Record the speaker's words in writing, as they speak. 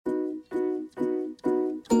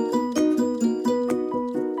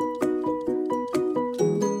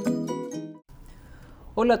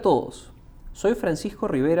Hola a todos, soy Francisco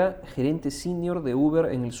Rivera, Gerente Senior de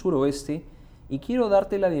Uber en el suroeste y quiero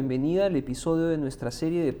darte la bienvenida al episodio de nuestra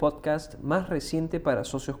serie de podcast más reciente para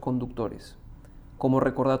socios conductores. Como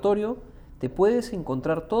recordatorio, te puedes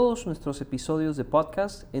encontrar todos nuestros episodios de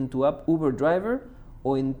podcast en tu app Uber Driver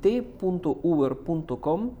o en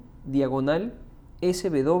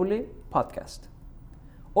t.uber.com/SW Podcast.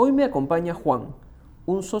 Hoy me acompaña Juan,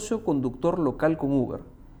 un socio conductor local con Uber,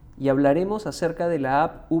 y hablaremos acerca de la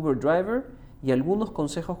app Uber Driver y algunos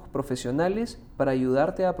consejos profesionales para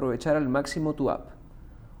ayudarte a aprovechar al máximo tu app.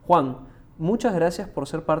 Juan, muchas gracias por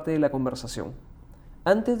ser parte de la conversación.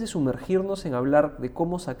 Antes de sumergirnos en hablar de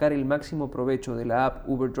cómo sacar el máximo provecho de la app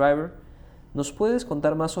Uber Driver, ¿nos puedes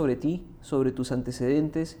contar más sobre ti, sobre tus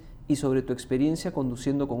antecedentes y sobre tu experiencia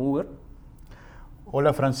conduciendo con Uber?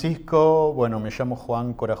 Hola Francisco, me llamo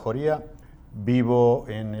Juan Corajoría, vivo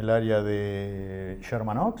en el área de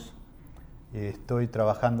Sherman Oaks. Estoy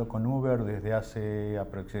trabajando con Uber desde hace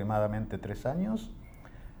aproximadamente 3 años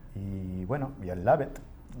y I love it,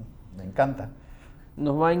 me encanta.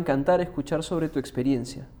 Nos va a encantar escuchar sobre tu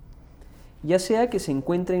experiencia. Ya sea que se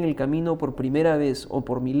encuentre en el camino por primera vez o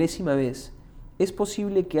por milésima vez, es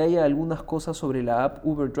posible que haya algunas cosas sobre la app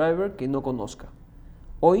Uber Driver que no conozca.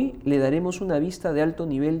 Hoy le daremos una vista de alto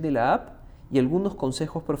nivel de la app y algunos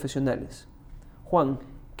consejos profesionales. Juan,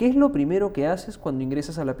 ¿qué es lo primero que haces cuando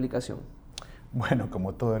ingresas a la aplicación? Bueno,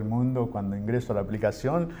 como todo el mundo, cuando ingreso a la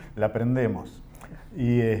aplicación la aprendemos.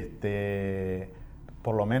 Y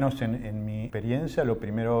por lo menos en mi experiencia, lo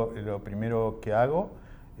primero que hago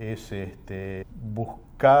es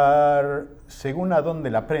buscar según a dónde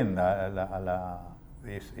la aprenda,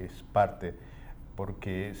 es parte.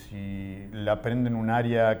 Porque si la aprendo en un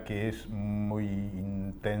área que es muy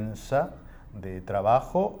intensa de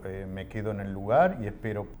trabajo, me quedo en el lugar y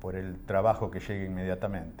espero por el trabajo que llegue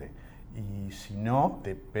inmediatamente. Y si no,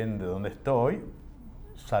 depende de dónde estoy,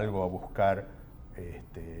 salgo a buscar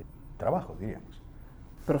trabajo, diríamos.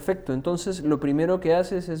 Perfecto, entonces lo primero que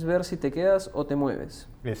haces es ver si te quedas o te mueves.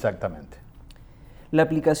 Exactamente. La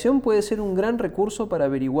aplicación puede ser un gran recurso para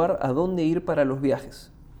averiguar a dónde ir para los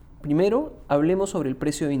viajes. Primero, hablemos sobre el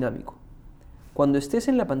precio dinámico. Cuando estés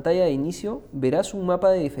en la pantalla de inicio, verás un mapa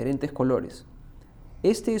de diferentes colores.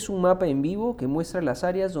 Este es un mapa en vivo que muestra las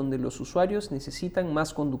áreas donde los usuarios necesitan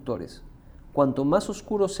más conductores. Cuanto más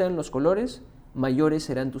oscuros sean los colores, mayores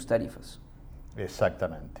serán tus tarifas.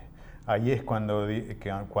 Exactamente. Ahí es cuando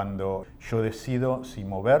yo decido si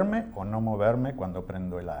moverme o no moverme cuando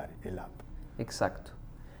prendo el app. Exacto.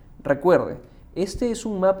 Recuerde, este es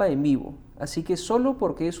un mapa en vivo, así que solo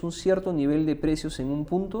porque es un cierto nivel de precios en un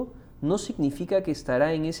punto, no significa que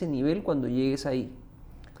estará en ese nivel cuando llegues ahí.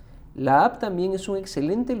 La app también es un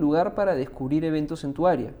excelente lugar para descubrir eventos en tu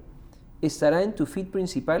área. Estará en tu feed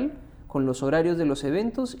principal con los horarios de los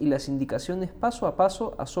eventos y las indicaciones paso a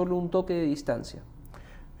paso a solo un toque de distancia.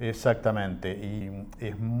 Exactamente, y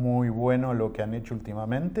es muy bueno lo que han hecho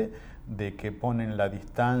últimamente de que ponen la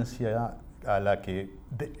distancia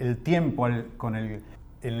el tiempo en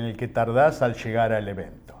el que tardás al llegar al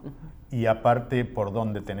evento. Y aparte por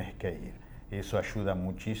dónde tenés que ir. Eso ayuda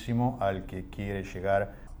muchísimo al que quiere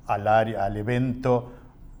llegar al evento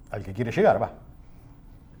al que quiere llegar.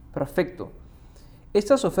 Perfecto.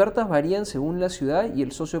 Estas ofertas varían según la ciudad y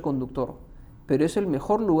el socio conductor, pero es el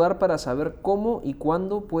mejor lugar para saber cómo y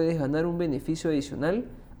cuándo puedes ganar un beneficio adicional,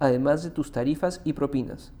 además de tus tarifas y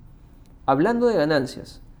propinas. Hablando de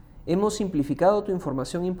ganancias, hemos simplificado tu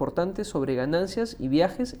información importante sobre ganancias y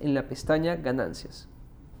viajes en la pestaña Ganancias.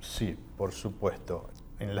 Sí, por supuesto.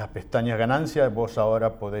 En las pestañas Ganancias vos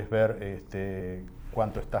ahora podés ver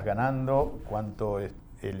cuánto estás ganando, cuánto es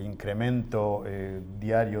el incremento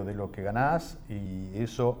diario de lo que ganás, y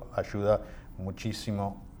eso ayuda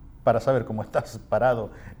muchísimo para saber cómo estás parado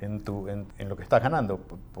en lo que estás ganando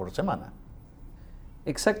por semana.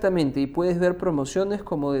 Exactamente, y puedes ver promociones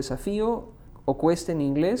como desafío o cuesta en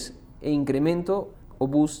inglés e incremento o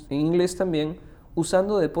boost en inglés también,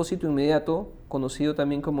 usando depósito inmediato, conocido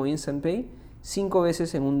también como Instant Pay, 5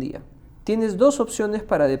 veces en un día. Tienes 2 opciones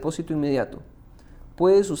para depósito inmediato.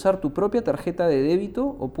 Puedes usar tu propia tarjeta de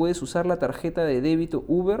débito o puedes usar la tarjeta de débito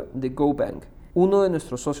Uber de GoBank, uno de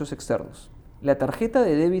nuestros socios externos. La tarjeta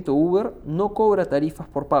de débito Uber no cobra tarifas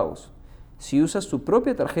por pagos. Si usas tu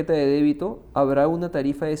propia tarjeta de débito, habrá una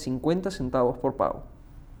tarifa de 50 centavos por pago.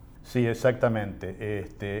 Sí, exactamente.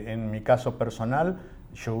 En mi caso personal,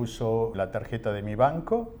 yo uso la tarjeta de mi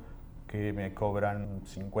banco, que me cobran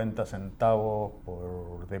 50 centavos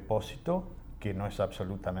por depósito, que no es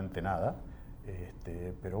absolutamente nada.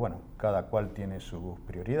 Pero cada cual tiene sus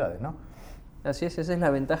prioridades, ¿no? Así es, esa es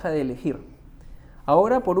la ventaja de elegir.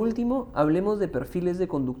 Ahora, por último, hablemos de perfiles de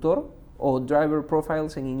conductor o driver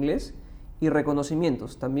profiles en inglés y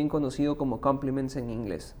reconocimientos, también conocido como compliments en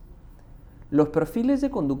inglés. Los perfiles de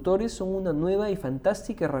conductores son una nueva y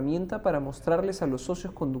fantástica herramienta para mostrarles a los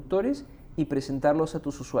socios conductores y presentarlos a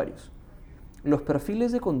tus usuarios. Los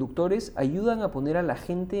perfiles de conductores ayudan a poner a la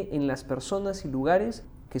gente en las personas y lugares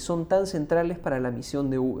que son tan centrales para la misión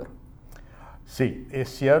de Uber. Sí, es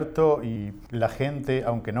cierto, y la gente,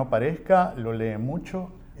 aunque no parezca, lo lee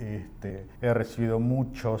mucho. He recibido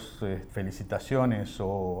muchas felicitaciones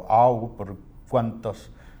o por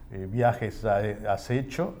cuántos viajes has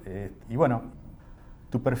hecho. Y bueno,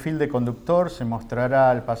 tu perfil de conductor se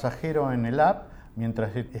mostrará al pasajero en el app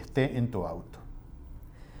mientras esté en tu auto.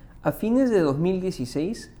 A fines de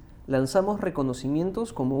 2016, lanzamos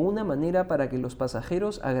reconocimientos como una manera para que los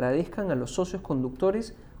pasajeros agradezcan a los socios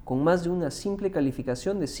conductores con más de una simple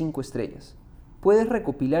calificación de 5 estrellas. Puedes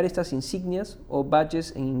recopilar estas insignias o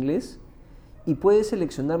badges en inglés y puedes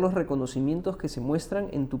seleccionar los reconocimientos que se muestran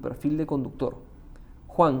en tu perfil de conductor.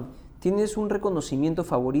 Juan, ¿tienes un reconocimiento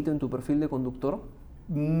favorito en tu perfil de conductor?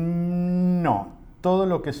 No, todo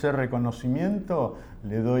lo que sea reconocimiento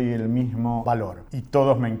le doy el mismo valor y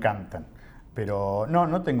todos me encantan, pero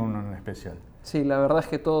no tengo uno en especial. Sí, la verdad es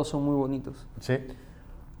que todos son muy bonitos. Sí.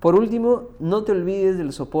 Por último, no te olvides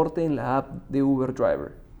del soporte en la app de Uber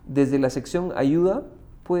Driver. Desde la sección Ayuda,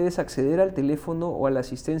 puedes acceder al teléfono o a la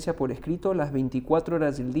asistencia por escrito las 24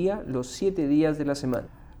 horas del día, los 7 días de la semana.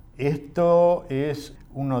 Esto es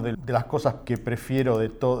una de las cosas que prefiero de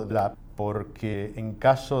toda la app, porque en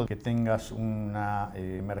caso de que tengas una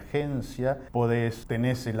emergencia,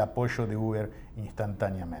 tenés el apoyo de Uber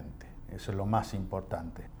instantáneamente. Eso es lo más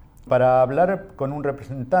importante. Para hablar con un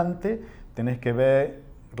representante, tenés que ver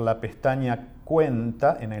la pestaña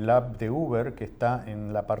Cuenta en el app de Uber, que está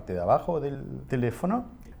en la parte de abajo del teléfono.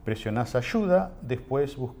 Presionás Ayuda,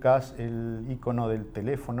 después buscas el icono del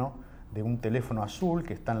teléfono, de un teléfono azul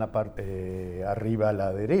que está en la parte arriba a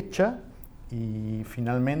la derecha, y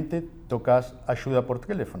finalmente tocas Ayuda por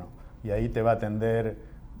teléfono. Y ahí te va a atender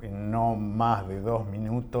en no más de 2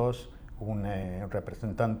 minutos un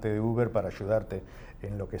representante de Uber para ayudarte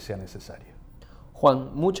en lo que sea necesario.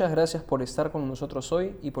 Juan, muchas gracias por estar con nosotros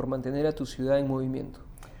hoy y por mantener a tu ciudad en movimiento.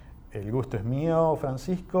 El gusto es mío,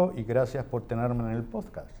 Francisco, y gracias por tenerme en el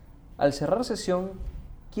podcast. Al cerrar sesión,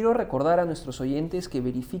 quiero recordar a nuestros oyentes que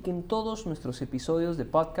verifiquen todos nuestros episodios de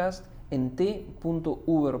podcast en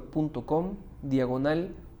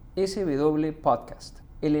t.uber.com/SW-podcast.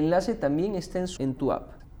 El enlace también está en tu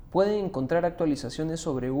app. Pueden encontrar actualizaciones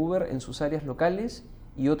sobre Uber en sus áreas locales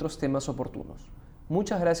y otros temas oportunos.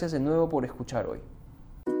 Muchas gracias de nuevo por escuchar hoy.